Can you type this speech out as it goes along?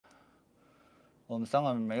我们3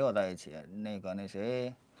个没有在一起。那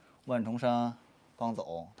谁，万重山刚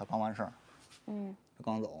走，他刚完事儿。他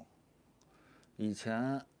刚走。以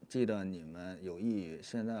前记得你们有意，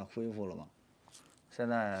现在恢复了吗？现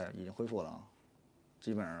在已经恢复了啊，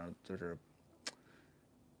基本上就是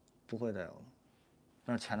不会再有了。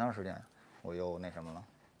但是前段时间我又那什么了，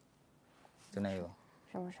就那个。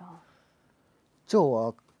什么时候？就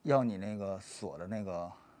我要你那个锁的那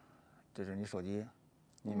个，就是你手机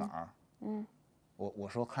密码。我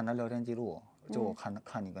说看他聊天记录，就我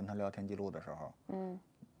看你跟他聊天记录的时候，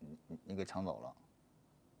你给抢走了。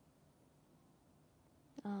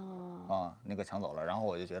你给抢走了，然后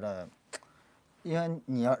我就觉得，因为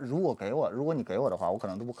如果你给我的话，我可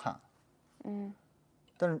能都不看。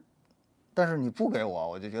但是你不给我，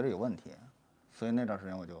我就觉得有问题，所以那段时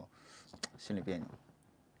间我就心里别扭。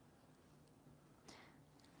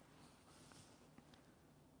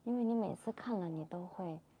因为你每次看了你都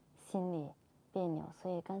会心里别扭，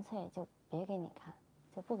所以干脆就别给你看，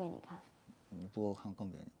就不给你看。你不给我看更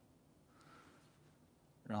别扭。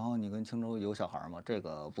然后你跟青州有小孩吗？这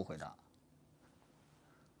个不回答。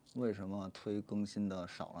为什么推更新的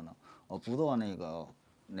少了呢？我不做那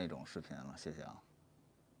种视频了，谢谢啊。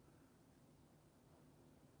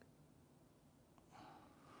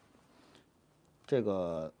这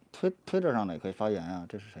个推特上的也可以发言啊，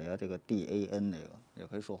这是谁啊？这个 DAN 那个也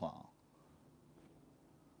可以说话啊。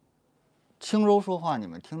青州说话你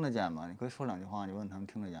们听得见吗？你可以说2句话，你问他们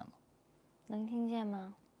听得见吗？能听见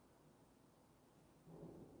吗？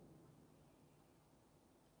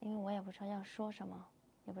因为我也不知道要说什么，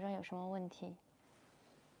也不知道有什么问题。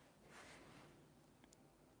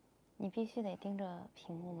你必须得盯着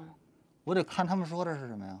屏幕吗？我得看他们说的是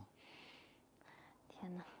什么呀。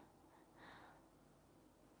天哪！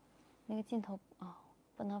那个镜头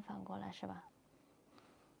不能反过来是吧？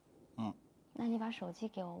那你把手机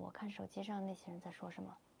给我，我看手机上那些人在说什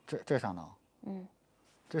么。这上头。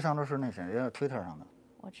这上头是那谁呀？推特上的。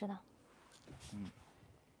我知道。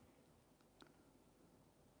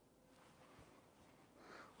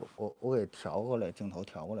我给调过来，镜头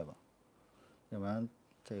调过来吧，要不然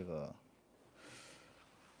这个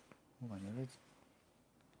我感觉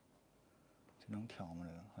这能调吗？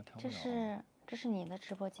这个还调不了。这是你的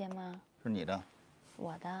直播间吗？是你的。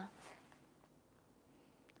我的。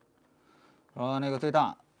然后那个最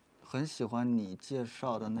大，很喜欢你介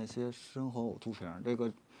绍的那些生活呕吐片，这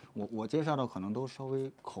个我介绍的可能都稍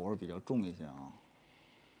微口味比较重一些啊。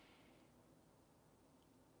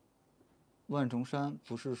万重山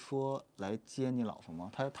不是说来接你老婆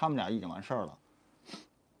吗？他们俩已经完事儿了。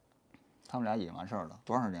他们俩已经完事儿了，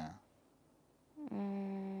多长时间啊？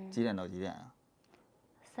几点到几点啊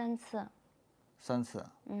？3次。3次。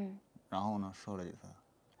然后呢，射了几次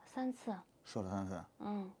？3次。射了3次。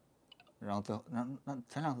然后最后那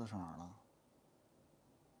前2次射哪儿了？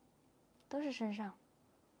都是身上。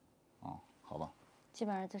好吧。基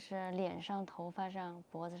本上就是脸上、头发上、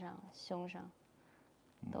脖子上、胸上，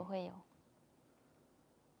都会有。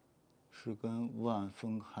是跟万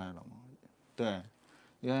分开了吗？对，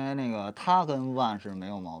因为那个他跟万是没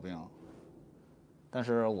有毛病，但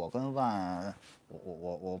是我跟万，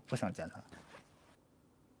我不想见他。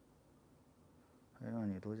还让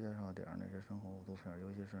你多介绍点那些生活呕吐片，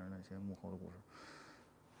尤其是那些幕后的故事。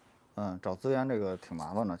找资源这个挺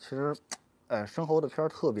麻烦的。其实，生活的片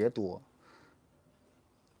特别多，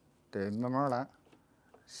得慢慢来。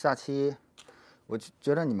下期，我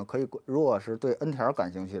觉得你们可以，如果是对 Ntr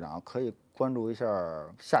感兴趣的啊，可以关注一下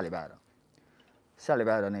下礼拜的。下礼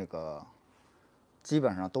拜的那个，基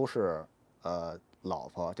本上都是老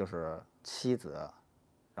婆就是妻子，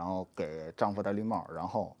然后给丈夫戴绿帽，然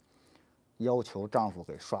后要求丈夫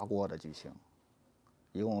给刷锅的剧情，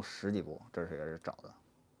一共10几部，这是也是找的。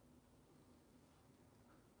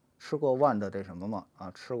吃过万的这什么吗？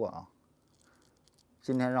吃过啊。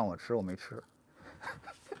今天让我吃，我没吃。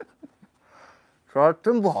主要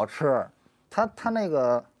真不好吃，他的那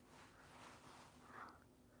个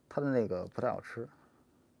不太好吃。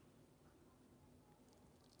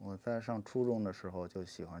我在上初中的时候就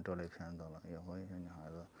喜欢这类片子了，也和一些女孩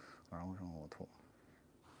子晚上会生呕吐。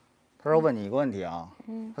他说问你一个问题啊，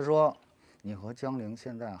他说你和江玲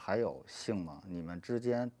现在还有性吗？你们之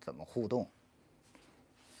间怎么互动？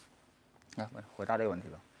来回答这个问题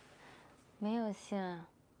吧。没有性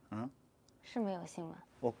啊。是没有性吗？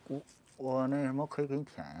我那什么可以给你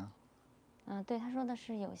舔呀。对，他说的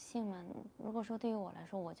是有性嘛。如果说对于我来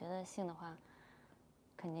说，我觉得性的话，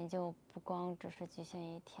肯定就不光只是局限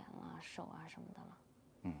于舔啊、手啊什么的了。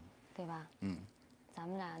对吧？咱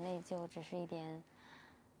们俩那就只是一点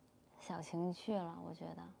小情趣了，我觉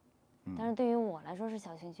得。但是对于我来说是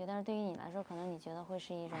小情趣，但是对于你来说，可能你觉得会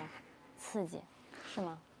是一种刺激。是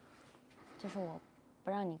吗？就是我不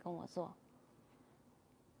让你跟我做，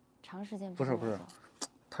长时间不是，跟我做。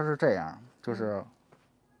他是这样，就是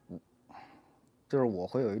我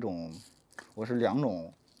会有一种，我是2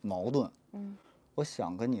种矛盾。我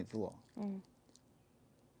想跟你做，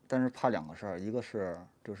但是怕2个事儿，一个是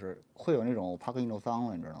就是会有那种我怕给你弄脏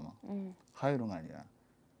了，你知道吗？还有一种感觉，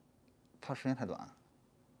怕时间太短。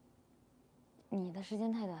你的时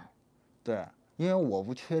间太短。对，因为我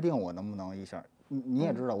不确定我能不能一下，你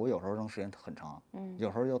也知道，我有时候扔时间很长，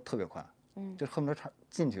有时候就特别快，就恨不得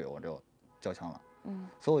进去我就交枪了，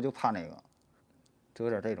所以我就怕那个，就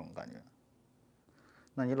有点这种感觉。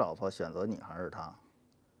那你老婆选择你还是他？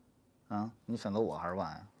啊，你选择我还是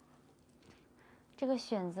万呀？这个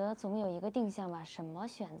选择总有一个定向吧，什么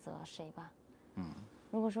选择谁吧。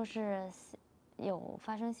如果说是有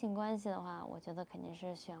发生性关系的话，我觉得肯定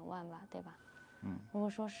是选万吧，对吧？如果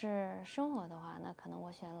说是生活的话，那可能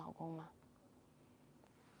我选老公嘛。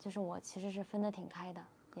就是我其实是分得挺开的，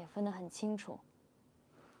也分得很清楚。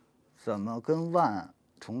怎么跟万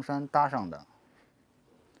重山搭上的？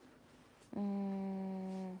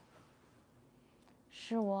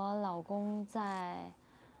是我老公在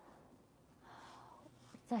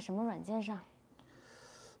什么软件上？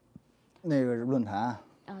那个是论坛。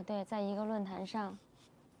啊，对，在一个论坛上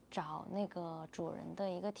找那个主人的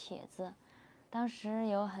一个帖子，当时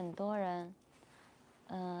有很多人，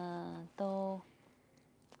都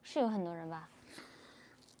是有很多人吧？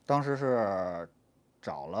当时是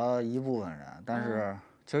找了一部分人，但是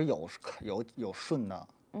其实有顺的，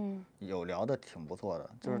有聊的挺不错的，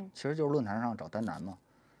其实就是论坛上找单男嘛，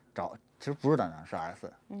其实不是单男是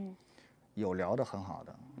S，有聊的很好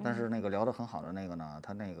的，但是那个聊的很好的那个呢，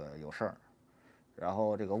他那个有事儿，然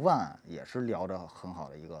后这个万也是聊得很好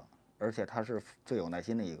的一个，而且他是最有耐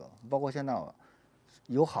心的一个，包括现在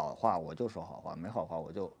有好话我就说好话，没好话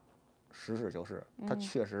我就实事求是，他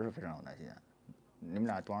确实是非常有耐心。你们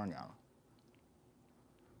俩多少年了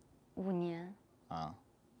？5年。啊，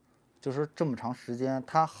就是这么长时间，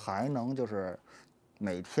他还能就是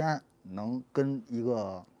每天能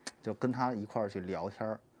就跟他一块儿去聊天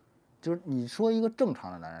儿，就是你说一个正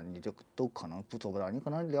常的男人，你就都可能做不到，你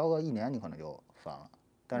可能聊个1年，你可能就烦了，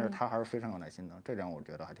但是他还是非常有耐心的，这点我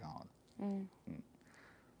觉得还挺好的。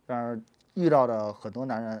但是遇到的很多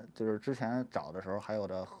男人，就是之前找的时候，还有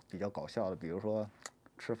的比较搞笑的，比如说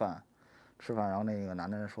吃饭，然后那个男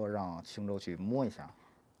的说让青州去摸一下，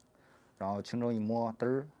然后青州一摸，嘚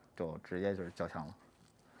儿就直接就是交枪了。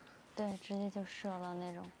对，直接就射了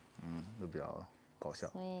那种。就比较搞笑。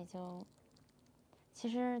所以就，其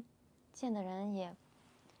实见的人也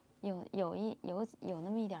有那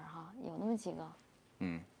么一点哈，有那么几个，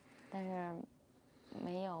但是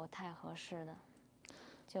没有太合适的。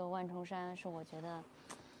就万重山是我觉得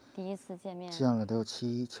第一次见面，见了得有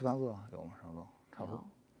7、8个有吗？差不多。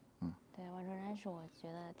对，万重山是我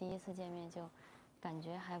觉得第一次见面就感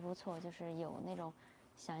觉还不错，就是有那种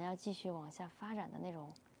想要继续往下发展的那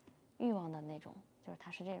种欲望的那种，就是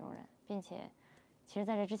他是这种人，并且其实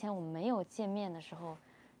在这之前我们没有见面的时候，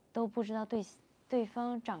都不知道对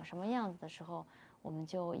方长什么样子的时候，我们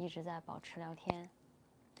就一直在保持聊天，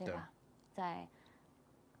对吧？在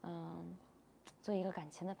做一个感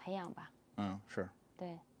情的培养吧。是。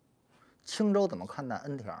对。青州怎么看待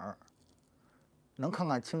Ntr？能看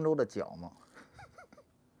看青州的脚吗？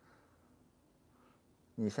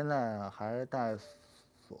你现在还带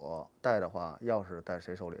锁？带的话，钥匙在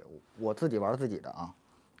谁手里？我自己玩自己的啊，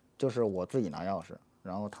就是我自己拿钥匙，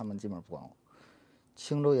然后他们基本上不管我。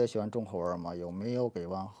青州也喜欢重口味吗？有没有给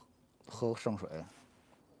万喝圣水？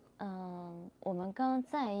我们刚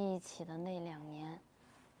在一起的那2年，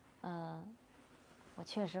我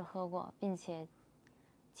确实喝过，并且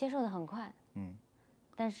接受的很快。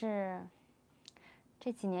但是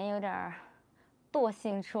这几年有点惰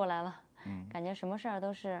性出来了，感觉什么事儿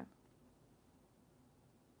都是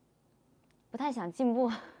不太想进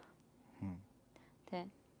步。对。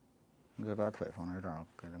你可以把腿放在这儿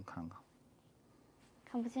给人看看。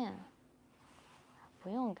看不见。不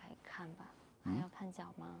用给看吧？还要看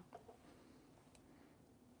脚吗？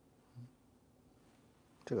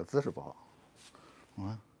这个姿势不好。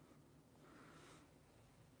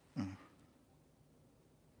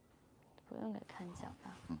不用给看脚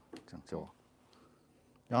吧？这样就。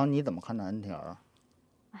然后你怎么看待Ntr？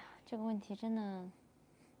哎呀，这个问题真的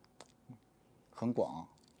很广。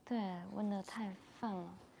对，问的太泛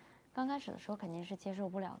了。刚开始的时候肯定是接受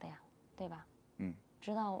不了的呀，对吧？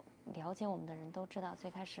知道了解我们的人都知道，最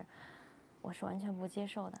开始我是完全不接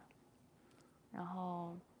受的。然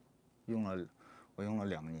后我用了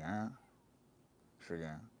2年时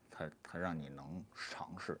间才让你能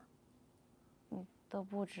尝试。都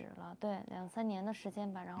不止了，对，2、3年的时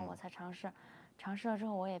间吧，然后我才尝试，尝试了之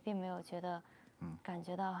后我也并没有觉得，感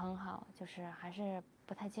觉到很好，就是还是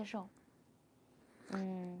不太接受。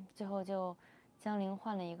最后就江玲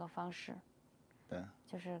换了一个方式，对，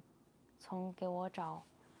就是从给我找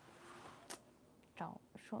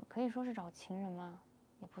可以说是找情人吗？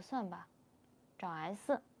也不算吧，找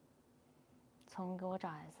S。从给我找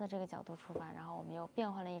S 这个角度出发，然后我们又变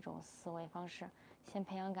换了一种思维方式，先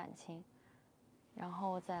培养感情，然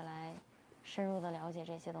后再来深入的了解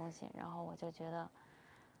这些东西，然后我就觉得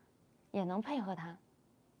也能配合他。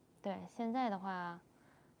对，现在的话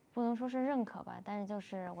不能说是认可吧，但是就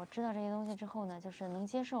是我知道这些东西之后呢，就是能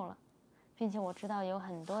接受了，并且我知道有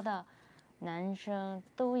很多的男生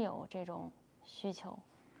都有这种需求，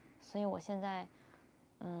所以我现在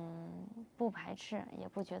不排斥，也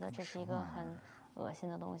不觉得这是一个很恶心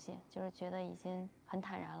的东西，就是觉得已经很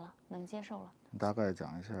坦然了，能接受了。大概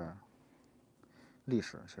讲一下历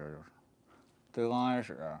史，其实就是最刚开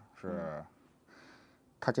始是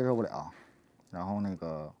他接受不了，然后那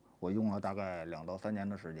个我用了大概2到3年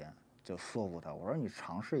的时间，就说服他，我说你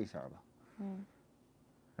尝试一下吧。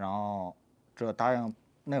然后这答应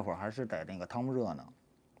那会儿还是在那个汤姆热呢，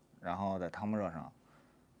然后在汤姆热上，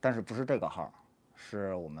但是不是这个号，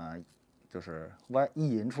是我们就是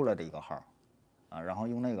意淫出来的一个号，然后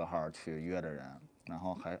用那个号去约的人，然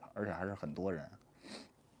后而且还是很多人，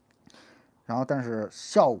然后但是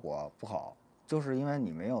效果不好，就是因为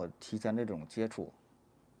你没有提前这种接触，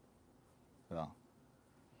对吧？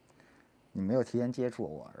你没有提前接触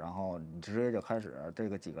我，然后你直接就开始，这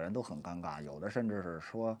个几个人都很尴尬，有的甚至是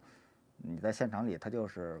说你在现场里他就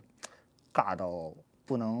是尬到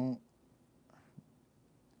不能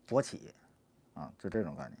勃起啊，就这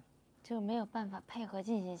种概念，就没有办法配合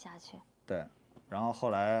进行下去。对，然后后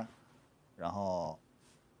来，然后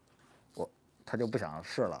他就不想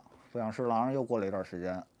试了，然后又过了一段时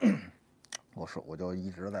间，我就一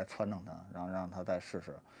直在撺掇他，然后让他再试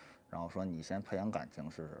试，然后说你先培养感情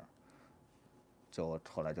试试。就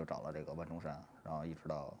后来就找了这个万重山，然后一直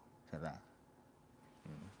到现在，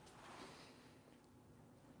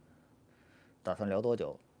打算聊多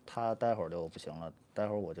久？他待会儿就不行了，待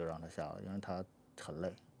会儿我就让他下了，因为他很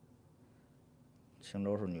累。青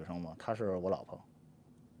州是女生嘛，她是我老婆。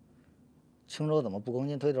青州怎么不更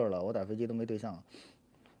新推特了？我打飞机都没对象。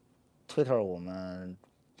推特我们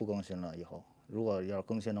不更新了，以后如果要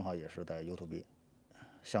更新的话，也是在 YouTube。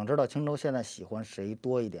想知道青州现在喜欢谁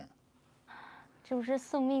多一点？这不是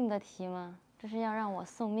送命的题吗？这是要让我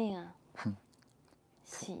送命啊！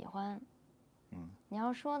喜欢，你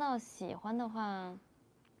要说到喜欢的话，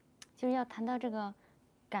就是要谈到这个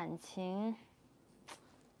感情。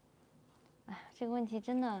哎，这个问题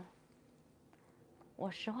真的，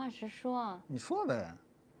我实话实说啊。你说呗。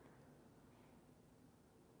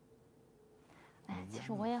哎，其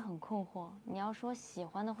实我也很困惑。你要说喜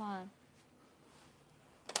欢的话，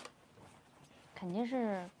肯定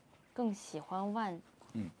是更喜欢万，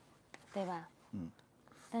对吧？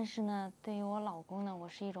但是呢，对于我老公呢，我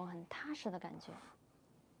是一种很踏实的感觉。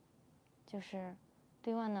就是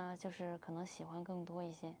对万呢，就是可能喜欢更多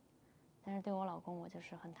一些，但是对我老公，我就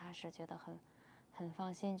是很踏实，觉得很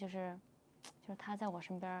放心，就是他在我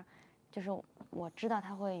身边，就是我知道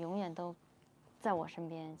他会永远都在我身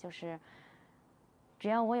边，就是只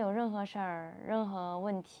要我有任何事儿、任何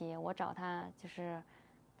问题，我找他，就是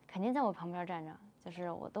肯定在我旁边站着，就是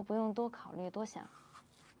我都不用多考虑、多想。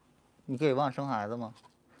你给万生孩子吗？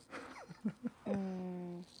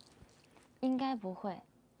应该不会。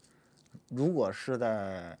如果是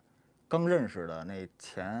在刚认识的那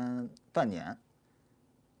前半年，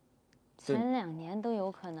前2年都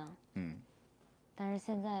有可能。但是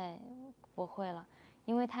现在不会了，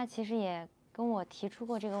因为他其实也跟我提出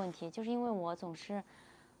过这个问题，就是因为我总是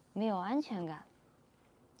没有安全感。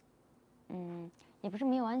也不是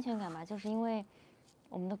没有安全感吧，就是因为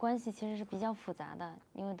我们的关系其实是比较复杂的，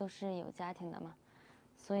因为都是有家庭的嘛，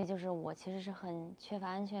所以就是我其实是很缺乏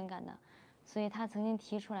安全感的，所以他曾经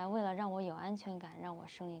提出来，为了让我有安全感，让我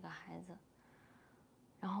生一个孩子，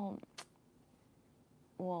然后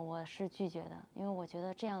我是拒绝的，因为我觉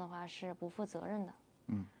得这样的话是不负责任的。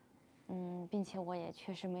并且我也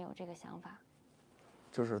确实没有这个想法。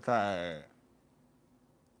就是在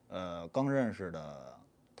刚认识的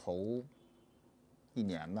头1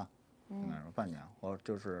年吧，应该是半年，或者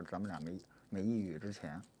就是咱们俩没抑郁之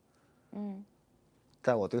前，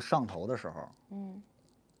在我对上头的时候，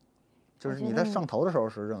就是你在上头的时候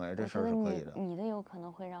是认为这事儿是可以的。你的有可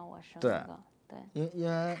能会让我生一个，对，因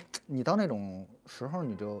为你到那种时候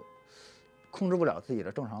你就控制不了自己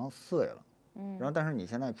的正常思维了。然后但是你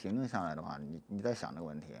现在平静下来的话，你在想这个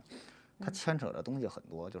问题，它牵扯的东西很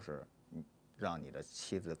多，就是让你的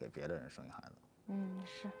妻子给别的人生一孩子。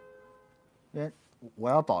是。因为我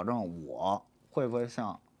要保证我会不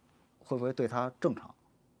会对他正常，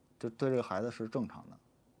就对这个孩子是正常的。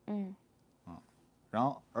然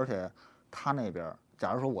后而且他那边，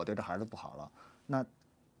假如说我对这孩子不好了，那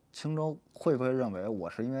青州会不会认为我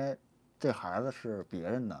是因为这孩子是别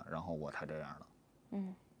人的，然后我才这样的？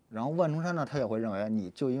然后万重山呢，他也会认为你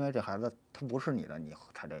就因为这孩子他不是你的，你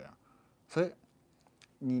才这样。所以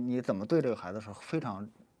你怎么对这个孩子是非常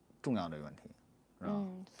重要的一个问题，是吧？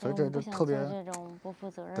所以这就特别这种不负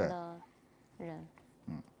责任的人。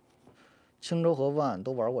青州和万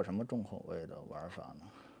都玩过什么重口味的玩法呢？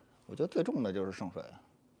我觉得最重的就是圣水，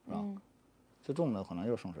是吧？最重的可能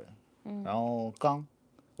就是圣水。然后钢，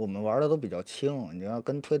我们玩的都比较轻，你要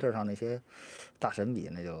跟推特上那些大神比，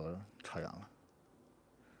那就差远了。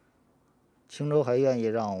青州还愿意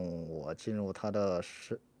让我进入他的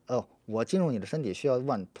我进入你的身体需要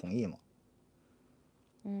万同意吗？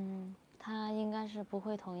他应该是不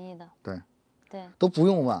会同意的。对，对，都不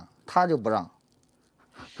用万，他就不让。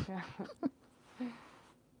是。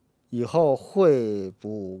以后会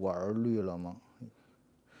不玩绿了吗？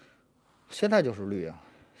现在就是绿啊，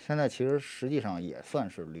现在其实实际上也算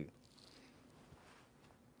是绿，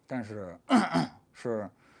但是是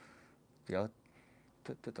比较，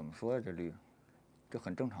这怎么说呀？这绿，这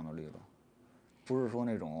很正常的绿吧，不是说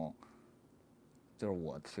那种，就是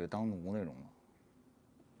我去当奴那种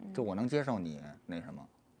的，就我能接受你那什么，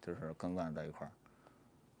就是跟万在一块儿，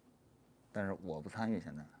但是我不参与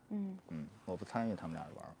现在，我不参与他们俩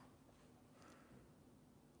玩。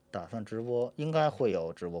打算直播，应该会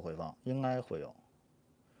有直播回放，应该会有。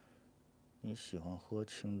你喜欢喝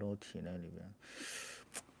青州体内里边，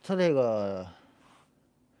它这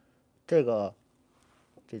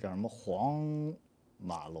叫什么黄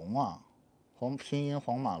马龙啊？拼音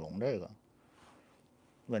黄马龙这个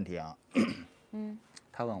问题啊？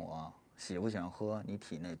他问我喜不喜欢喝你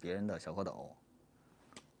体内别人的小蝌蚪？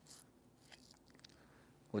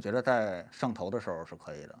我觉得在上头的时候是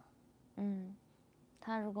可以的。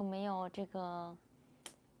他如果没有这个，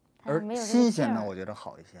而新鲜的我觉得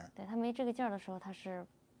好一些。对，他没这个劲儿的时候，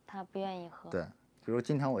他不愿意喝。对，比如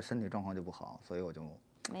今天我身体状况就不好，所以我就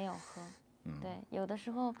没有喝。对，有的时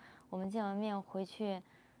候我们见完面回去，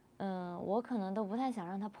我可能都不太想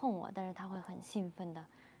让他碰我，但是他会很兴奋的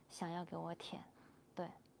想要给我舔。对，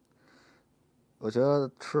我觉得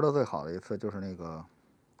吃的最好的一次就是那个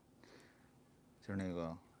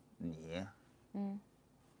你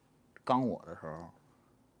刚我的时候，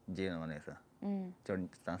你记得吗？那次就是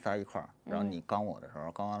咱仨一块儿，然后你刚我的时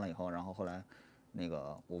候，刚完了以后，然后后来那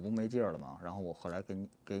个我不没劲儿了嘛，然后我后来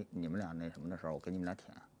给你们俩那什么的时候，我给你们俩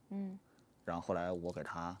舔，然后后来我给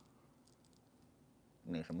他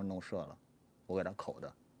那什么弄射了，我给他口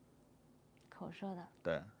射的，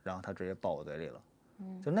对，然后他直接抱我嘴里了，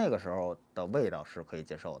就那个时候的味道是可以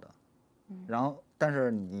接受的，然后但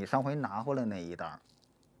是你上回拿回来那一袋，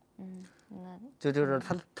就是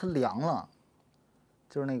它凉了，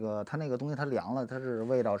就是它那个东西它凉了，它是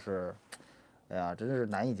味道是，哎呀，真是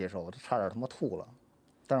难以接受，我差点他妈吐了，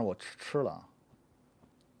但是我吃了。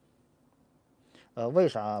为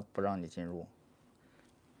啥不让你进入？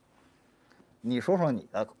你说说你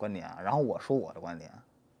的观点，然后我说我的观点。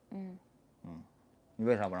你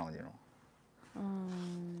为啥不让我进入？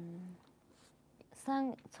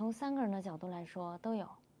从3个人的角度来说都有。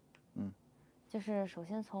就是首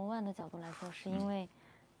先从万的角度来说，是因为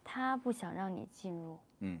他不想让你进入。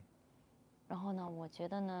然后呢，我觉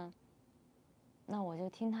得呢，那我就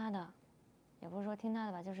听他的，也不是说听他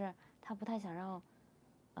的吧，就是他不太想让，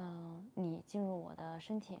你进入我的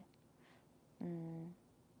身体。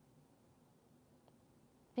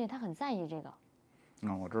并且他很在意这个。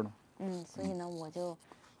我知道。所以呢，我就，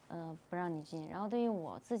不让你进。然后对于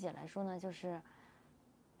我自己来说呢，就是，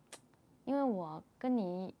因为我跟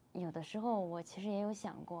你有的时候我其实也有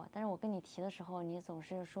想过，但是我跟你提的时候，你总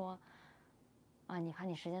是说，啊，你怕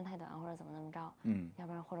你时间太短或者怎么着，要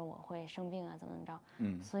不然或者我会生病啊，怎么着，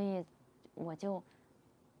所以我就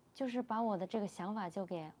是把我的这个想法就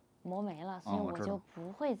给磨没了，所以我就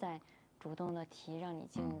不会再主动的提让你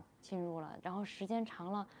进入了。然后时间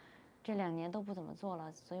长了，这2年都不怎么做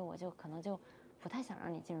了，所以我就可能就不太想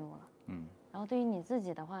让你进入了。然后对于你自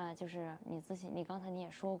己的话，就是你刚才你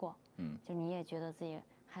也说过，就你也觉得自己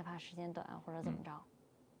害怕时间短或者怎么着，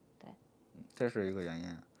对，这是一个原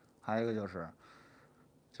因，还有一个就是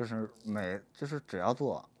只要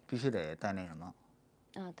做必须得带那什么，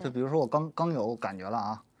对，就比如说我刚有感觉了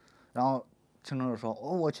啊，然后青城就说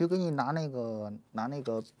我去给你拿那个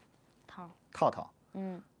套，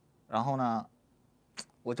然后呢，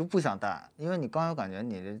我就不想带，因为你刚有感觉，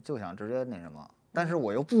你就想直接那什么，但是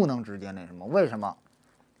我又不能直接那什么，为什么？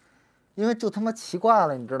因为就他妈奇怪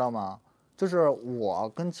了，你知道吗？就是我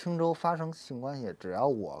跟青州发生性关系，只要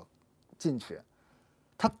我进去，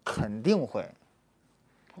他肯定会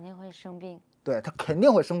生病。对，他肯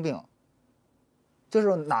定会生病。就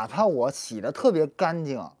是哪怕我洗的特别干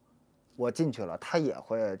净，我进去了，他也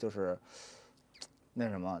会就是那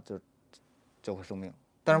什么，就会生病。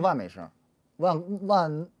但是万没事，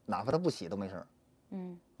万哪怕他不洗都没事。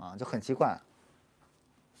就很奇怪。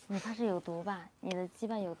你怕是有毒吧？你的鸡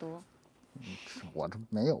巴有毒。我这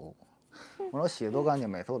没有，我说洗的多干净，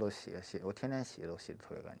每次我都洗，我天天洗都洗的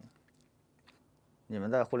特别干净。你们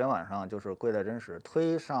在互联网上就是贵在真实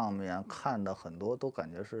推上面看的很多都感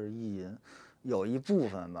觉是意淫，有一部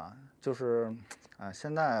分吧，就是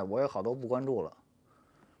现在我有好多不关注了。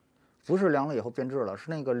不是凉了以后变质了，是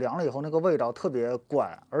那个凉了以后那个味道特别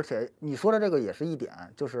怪，而且你说的这个也是一点，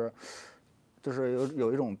就是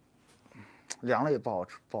有一种凉了也不好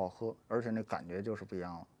吃不好喝，而且那感觉就是不一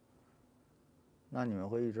样了。那你们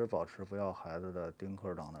会一直保持不要孩子的丁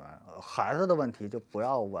克等的孩子的问题就不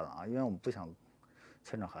要问了啊，因为我们不想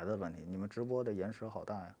牵扯孩子的问题。你们直播的延时好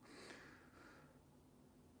大呀。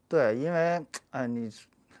对，因为你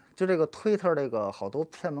就这个推特这个好多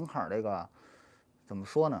骗门槛这个怎么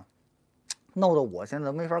说呢？弄得我现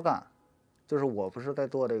在没法干。就是我不是在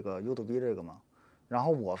做这个 YouTube 这个吗？然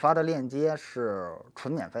后我发的链接是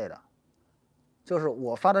纯免费的，就是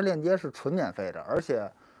我发的链接是纯免费的，而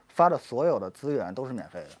且发的所有的资源都是免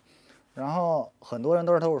费的。然后很多人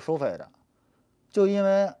都是收费的，就因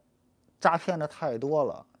为诈骗的太多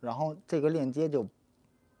了，然后这个链接就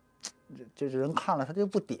是人看了他就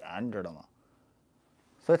不点，你知道吗？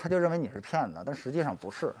所以他就认为你是骗子，但实际上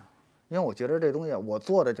不是，因为我觉得这东西我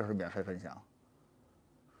做的就是免费分享。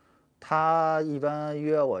他一般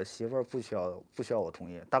约我媳妇儿不需要我同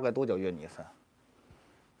意，大概多久约你一次？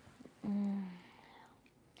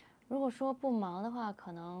如果说不忙的话，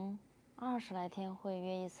可能20来天会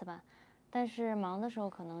约一次吧，但是忙的时候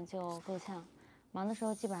可能就够呛，忙的时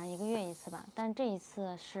候基本上1个月一次吧。但这一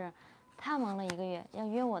次是他忙了1个月，要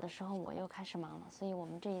约我的时候我又开始忙了，所以我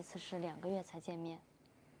们这一次是2个月才见面。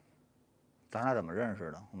咱俩怎么认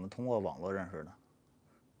识的？我们通过网络认识的。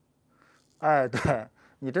哎，对，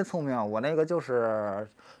你真聪明，我那个就是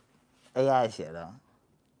AI 写的。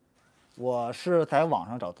我是在网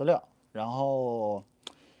上找资料，然后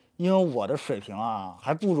因为我的水平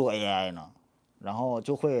还不如 AI 呢，然后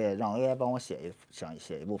就会让 AI 帮我写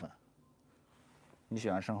一部分。你喜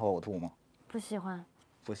欢深厚呕吐吗？不喜欢。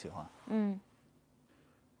不喜欢。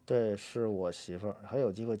这是我媳妇儿，还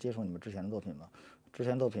有机会接触你们之前的作品吗？之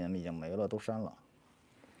前作品已经没了，都删了。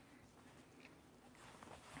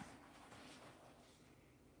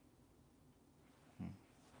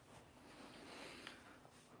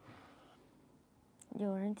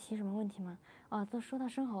有人提什么问题吗？都说到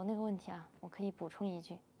生猴那个问题啊，我可以补充一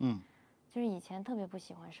句。就是以前特别不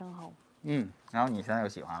喜欢生猴。然后你现在又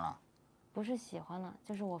喜欢了？不是喜欢了，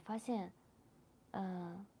就是我发现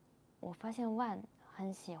万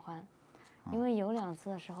很喜欢，因为有2次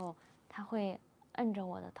的时候他会摁着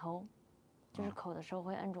我的头，就是口的时候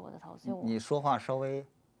会摁住我的头，所以你说话稍微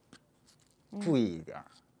注意一点，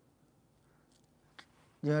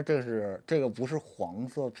因为这个不是黄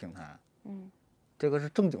色平台，这个是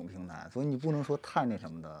正经平台，所以你不能说太那什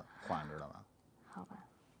么的话，你知道吧？好吧，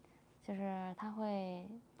就是他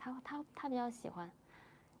比较喜欢，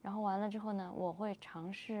然后完了之后呢，我会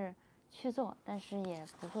尝试去做，但是也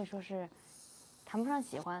不会说是谈不上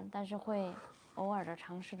喜欢，但是会偶尔的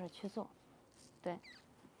尝试着去做，对。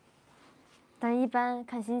但一般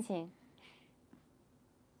看心情。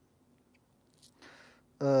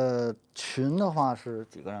群的话是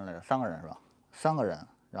几个人来着？3个人是吧？3个人，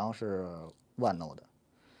然后是OneNote的，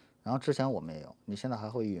然后之前我们也有。你现在还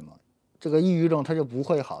会抑郁吗？这个抑郁症它就不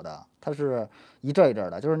会好的，它是一阵一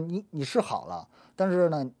阵的，就是你是好了，但是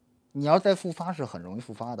呢，你要再复发是很容易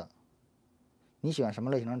复发的。你喜欢什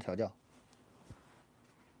么类型的调教？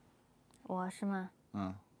我是吗？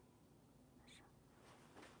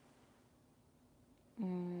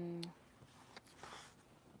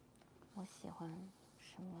我喜欢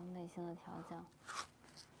什么类型的调教？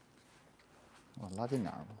我拉近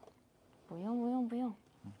点吧。不用。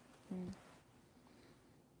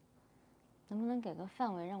能不能给个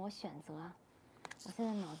范围让我选择啊？我现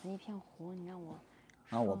在脑子一片糊，你让我。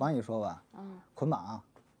我帮你说吧。捆绑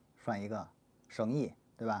算一个，绳艺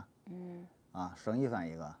对吧？绳艺算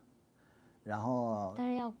一个，然后。但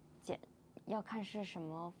是要看是什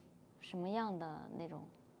么样的那种。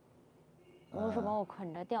如果说把我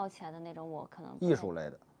捆着吊起来的那种，我可能艺术类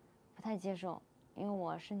的不太接受，因为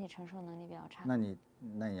我身体承受能力比较差。那你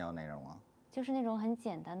要那种吗？就是那种很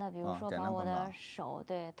简单的，比如说简单把我的捆绑手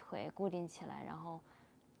对腿固定起来，然后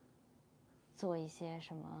做一些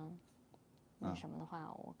什么那什么的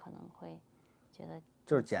话，我可能会觉得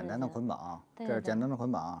就是简单的捆绑，对这是简单的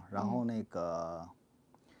捆绑，然后那个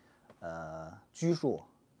拘束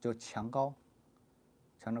就强高，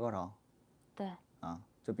强制高潮。对。啊，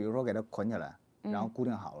就比如说给它捆起来，然后固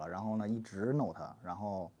定好了，然后呢一直弄它，然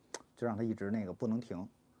后就让它一直那个不能停。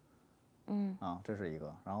这是一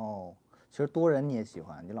个。然后其实多人你也喜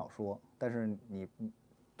欢，你老说，但是你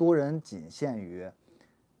多人仅限于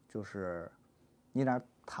就是你在那儿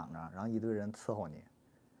躺着，然后一堆人伺候你。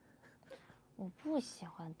我不喜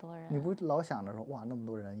欢多人。你不老想着说哇那么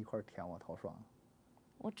多人一块儿舔我好爽。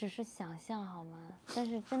我只是想象好吗？但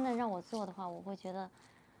是真的让我做的话，我会觉得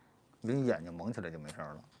你眼睛蒙起来就没事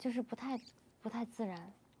了，就是不太自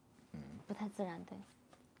然，不太自然，对。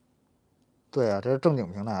对啊，这是正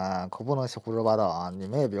经平台，可不能胡说八道啊！你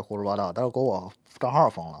们也别胡说八道，待会儿给我账号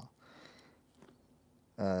封了。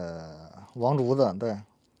王竹子，对，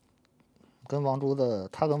跟王竹子，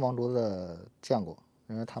他跟王竹子见过，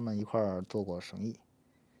因为他们一块儿做过生意。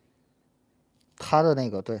他的那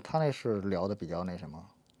个，对，他那是聊的比较那什么，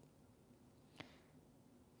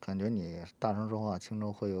感觉你大声说话，青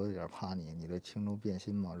州会有一点怕你，你对青州变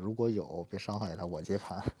心吗？如果有，别伤害他，我接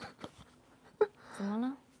盘。怎么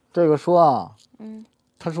了？这个说啊，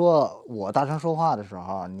他说我大声说话的时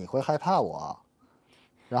候，你会害怕我。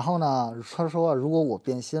然后呢，他说如果我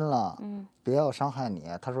变心了，别要伤害你。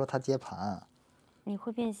他说他接盘。你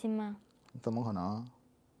会变心吗？怎么可能？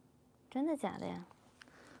真的假的呀？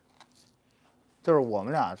就是我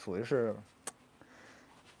们俩属于是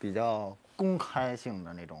比较公开性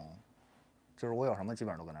的那种，就是我有什么基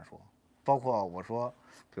本上都跟他说，包括我说，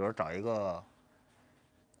比如找一个。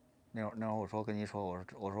那会儿我说跟你说，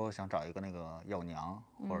我说想找一个那个药娘，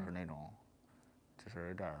或者是那种，就是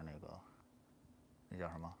有点那个，那叫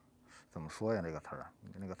什么？怎么说呀？这个词儿，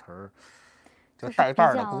那个词儿，就带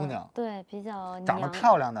把的姑娘，对，比较长得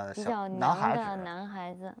漂亮的小男孩子，男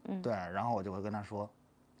孩子，对，然后我就会跟他说，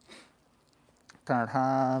但是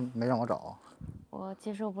他没让我找，我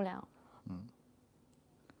接受不了。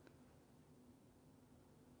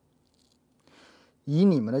以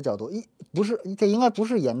你们的角度，不是，这应该不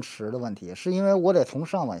是延迟的问题，是因为我得从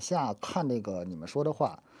上往下看这个你们说的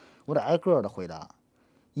话，我得挨个的回答。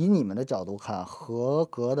以你们的角度看，合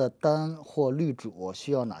格的单或绿主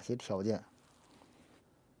需要哪些条件？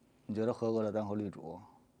你觉得合格的单或绿主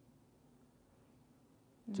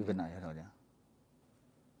具备哪些条件？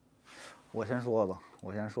我先说吧，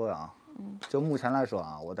我先说啊，就目前来说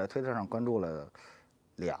啊，我在推特上关注了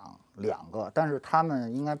两个，但是他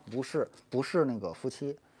们应该不是那个夫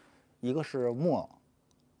妻，一个是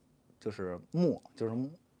就是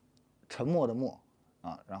沉默的默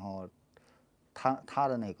啊，然后他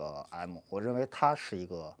的那个 M， 我认为他是一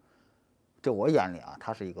个，就我眼里啊，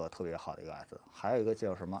他是一个特别好的一个 S， 还有一个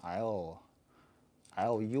叫什么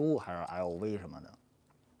LU 还是 LV 什么的，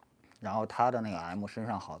然后他的那个 M 身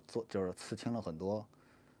上好做，就是刺青了很多。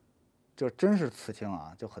就真是刺青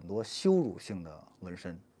啊，就很多羞辱性的纹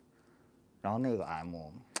身，然后那个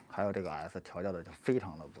M 还有这个 S 调教的就非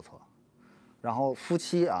常的不错，然后夫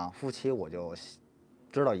妻我就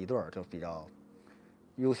知道一对儿就比较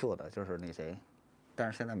优秀的，就是那谁，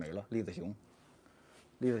但是现在没了，栗子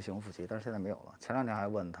熊夫妻，但是现在没有了。前两天还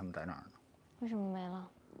问他们在哪儿呢？为什么没了？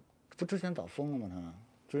不之前早疯了吗？他们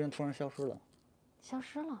之前突然消失了。消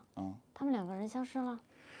失了？他们两个人消失了？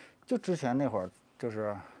就之前那会儿，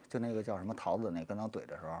就那个叫什么桃子那跟他怼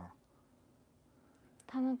的时候，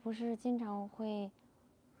他们不是经常会，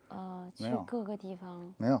去各个地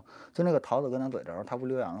方？没有，就那个桃子跟他怼的时候，他不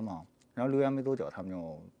留言了吗？然后留言没多久，他们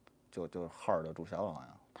就号就注销了，好像。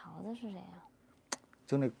桃子是谁呀？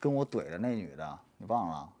就那跟我怼的那女的，你忘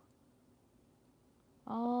了？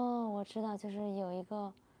哦，我知道，就是有一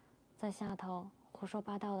个在下头胡说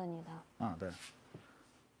八道的女的。啊，对。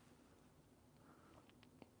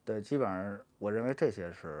对，基本上我认为这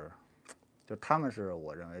些是，就他们是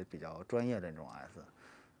我认为比较专业的那种 S。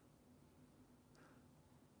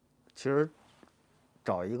其实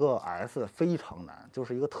找一个 S 非常难，就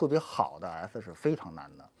是一个特别好的 S 是非常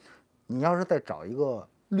难的。你要是再找一个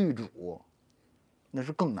绿主，那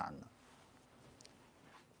是更难的。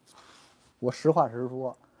我实话实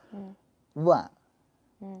说，万，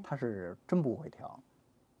他是真不会调，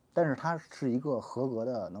但是他是一个合格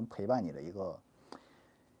的能陪伴你的一个。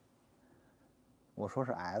我说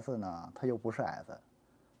是 S 呢，他又不是 S，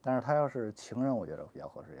 但是他要是情人，我觉得比较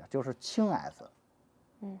合适一点，就是轻 S。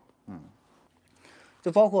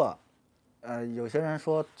就包括，有些人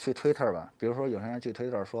说去 Twitter 吧，比如说有些人去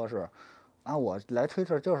Twitter 说是啊，我来推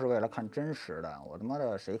特就是为了看真实的，我他妈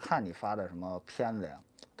的谁看你发的什么片子呀？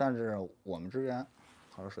但是我们之前，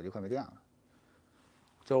好像手机快没电了，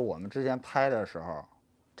就是我们之前拍的时候，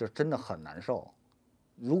就真的很难受。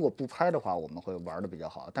如果不拍的话，我们会玩的比较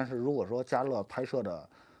好。但是如果说加乐拍摄的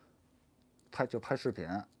拍视频，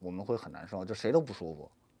我们会很难受，就谁都不舒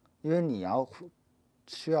服，因为你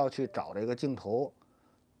需要去找这个镜头，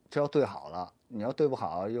就要对好了，你要对不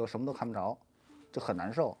好又什么都看不着，就很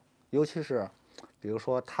难受。尤其是比如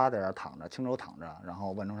说他在这儿躺着，青州躺着，然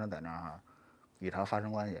后万中山在那儿与他发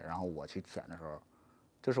生关系，然后我去舔的时候，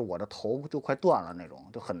就是我的头就快断了那种，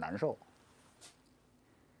就很难受。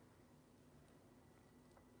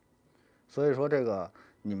所以说这个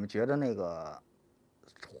你们觉得那个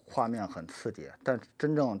画面很刺激，但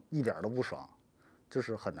真正一点都不爽，就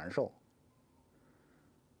是很难受。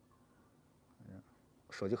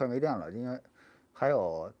手机快没电了，因为还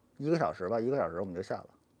有1个小时吧，1个小时我们就下了。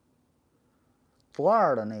不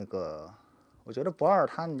二的那个，我觉得不二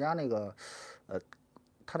他们家那个，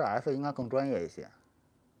他的 S 应该更专业一些。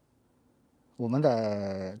我们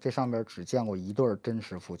在这上边只见过一对真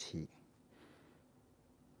实夫妻。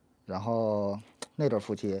然后那对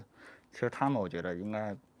夫妻，其实他们我觉得应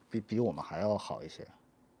该比我们还要好一些，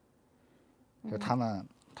就他们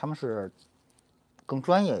是更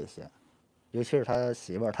专业一些，尤其是他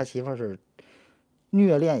媳妇儿是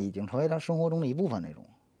虐恋已经成为他生活中的一部分那种。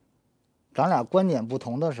咱俩观点不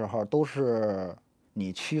同的时候，都是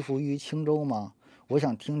你屈服于青州吗？我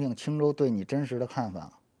想听听青州对你真实的看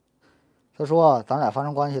法。他说咱俩发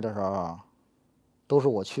生关系的时候，都是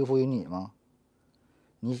我屈服于你吗？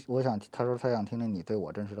他说他想听听你对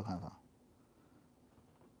我真实的看法。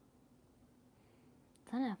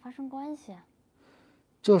咱俩发生关系？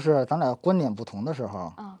就是咱俩观点不同的时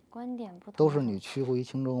候啊，观点不同，都是你屈服于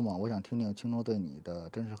青州吗？我想听听青州对你的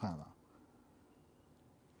真实看法。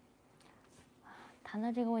谈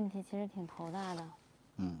到这个问题其实挺头大的。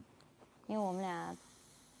因为我们俩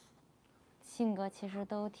性格其实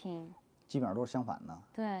都基本上都是相反的。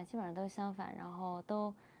对，基本上都相反，然后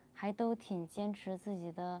还都挺坚持自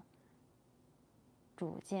己的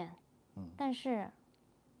主见。但是，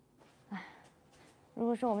如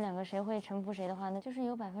果说我们两个谁会臣服谁的话，那就是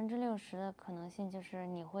有60%的可能性，就是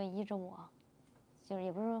你会依着我，就是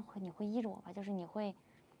也不是说你会依着我吧，就是你会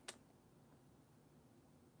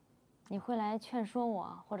来劝说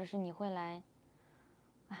我，或者是你会来，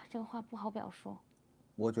这个话不好表述。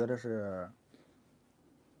我觉得是，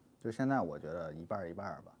就现在我觉得一半一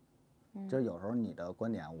半吧。就是有时候你的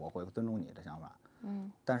观点我会尊重你的想法，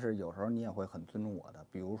但是有时候你也会很尊重我的。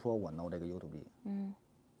比如说我弄这个 YouTube，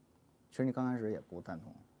其实你刚开始也不赞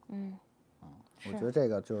同，我觉得这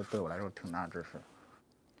个就是对我来说挺大的支持。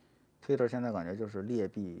Twitter 现在感觉就是劣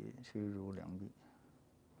币驱逐良币。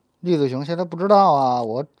栗子熊现在不知道啊，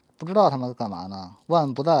我不知道他们干嘛呢。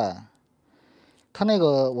万不在，他那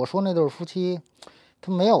个我说那对夫妻，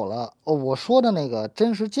他没有了。我说的那个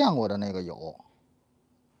真实见过的那个有，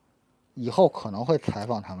以后可能会采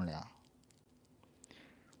访他们俩。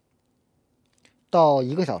到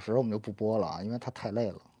1个小时我们就不播了啊，因为他太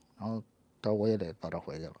累了。然后到时候我也得早点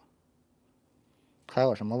回去了。还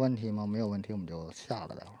有什么问题吗？没有问题，我们就下了。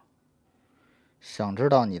待会儿想知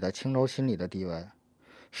道你在青州心里的地位，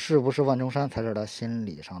是不是万中山才是他心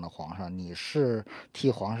理上的皇上？你是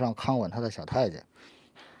替皇上看稳他的小太监？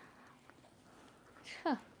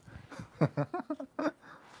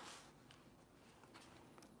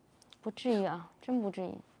不至于啊，真不至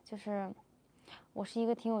于。就是我是一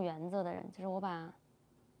个挺有原则的人，就是我把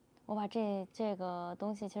这个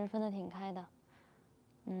东西其实分得挺开的。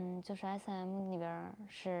就是 SM 里边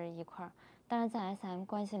是一块儿，但是在 SM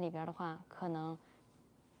关系里边的话，可能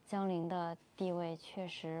江陵的地位确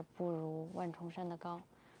实不如万重山的高。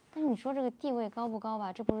但是你说这个地位高不高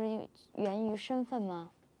吧，这不是源于身份吗？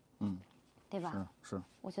对吧？是。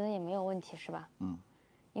我觉得也没有问题，是吧？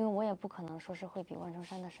因为我也不可能说是会比万重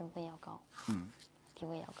山的身份要高，地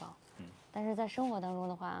位要高。但是在生活当中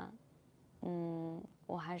的话，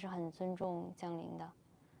我还是很尊重江陵的，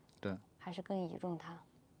对，还是更倚重他。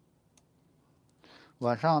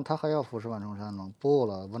晚上他还要服侍万重山吗？不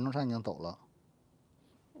了，万重山已经走了。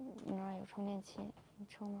你那儿有充电器，你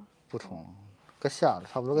充吗？不充，该下了，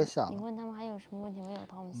差不多该下了。你问他们还有什么问题没有？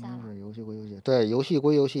等我们下了。游戏归游戏，对，游戏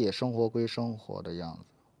归游戏，生活归生活的样子。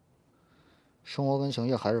生活跟情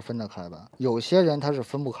绪还是分得开的。有些人他是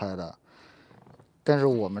分不开的，但是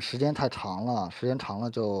我们时间太长了，时间长了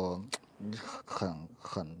就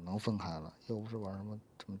很能分开了。又不是玩什么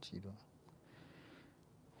这么极端。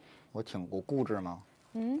我固执吗？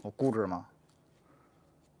我固执吗？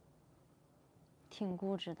挺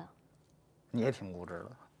固执的。你也挺固执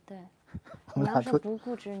的。对。你要是不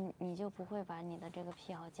固执，你就不会把你的这个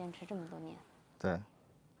癖好坚持这么多年。对。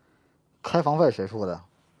开房费谁出的？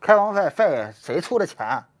开房费谁出的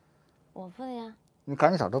钱？我付的呀。你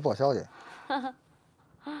赶紧找他报销去。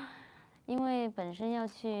因为本身要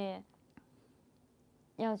去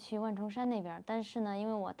万重山那边，但是呢，因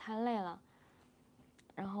为我太累了，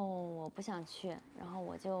然后我不想去，然后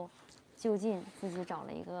我就就近自己找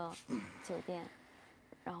了一个酒店，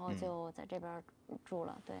然后就在这边住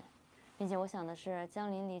了。对，并且我想的是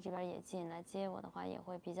江林离这边也近，来接我的话也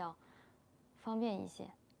会比较方便一些。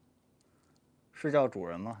是叫主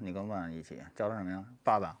人吗？你跟万一起叫他什么呀？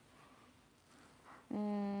爸爸。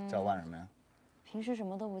叫万什么呀？平时什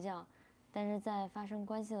么都不叫，但是在发生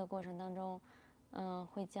关系的过程当中，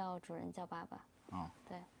会叫主人叫爸爸。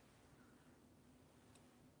对。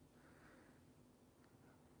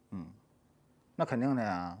那肯定的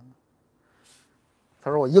呀。他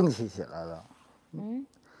说我硬气起来了。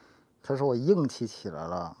他说我硬气起来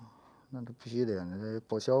了，那这必须得你这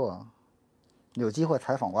报销啊。有机会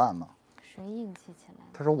采访万吗？谁硬气起来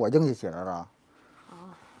了？他说我硬气起来了。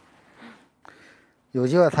有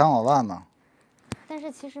机会采访万吗？但是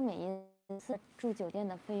其实每一次住酒店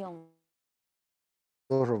的费用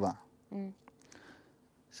都是万。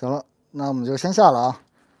行了，那我们就先下了啊。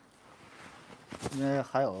因为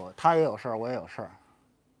还有他也有事儿，我也有事儿，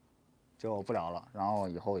就不聊了。然后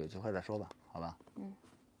以后有机会再说吧，好吧？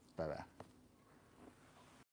拜拜。